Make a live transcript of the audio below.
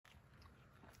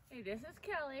Hey, this is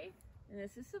Kelly, and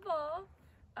this is Seyval.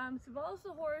 Seyval is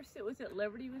the horse that was at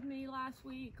Liberty with me last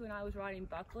week when I was riding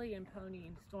Buckley and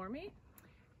ponying Stormy.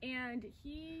 And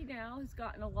he now has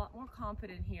gotten a lot more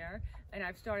confident here, and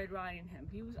I've started riding him.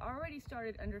 He was already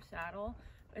started under saddle,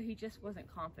 but he just wasn't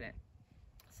confident.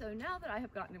 So now that I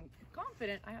have gotten him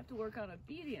confident, I have to work on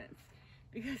obedience,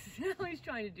 because now he's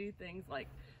trying to do things like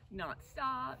not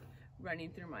stop, running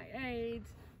through my aids.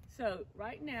 So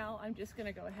right now, I'm just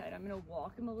gonna go ahead, I'm gonna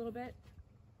walk him a little bit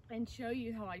and show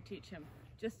you how I teach him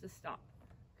just to stop.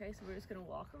 Okay, so we're just gonna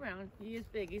walk around. He is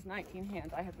big, he's 19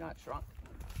 hands, I have not shrunk.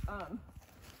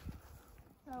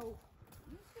 So,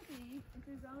 used to be, if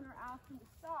his owner asked him to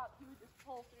stop, he would just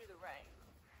pull through the rein.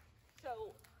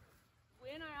 So,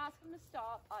 when I ask him to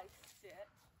stop, I sit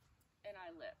and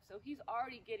I lift. So he's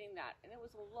already getting that, and it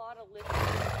was a lot of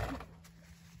lifting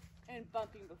and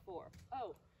bumping before.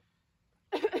 Oh,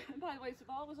 by the way,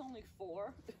 Seyval was only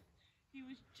 4. He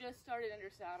was just started under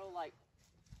saddle like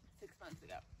 6 months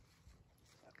ago.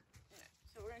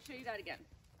 So we're gonna show you that again.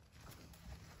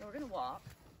 So we're gonna walk.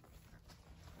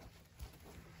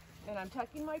 And I'm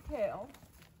tucking my tail.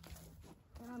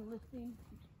 And I'm lifting.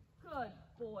 Good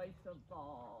boy,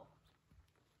 Seyval.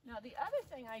 Now the other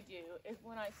thing I do is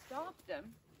when I stop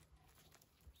them,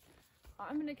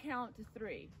 I'm gonna count to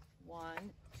 3. 1,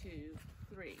 2,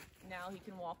 3. Now he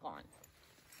can walk on.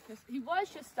 Because he was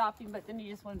just stopping, but then he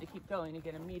just wanted to keep going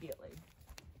again immediately.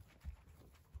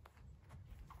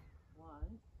 1,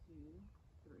 2,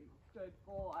 3. Good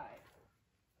boy.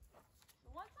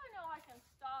 So once I know I can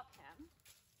stop him,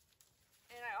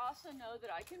 and I also know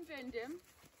that I can bend him,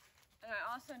 and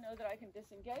I also know that I can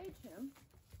disengage him,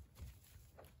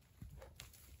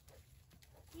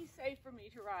 he's safe for me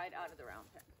to ride out of the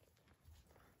round pen.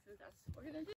 So that's what we're gonna do.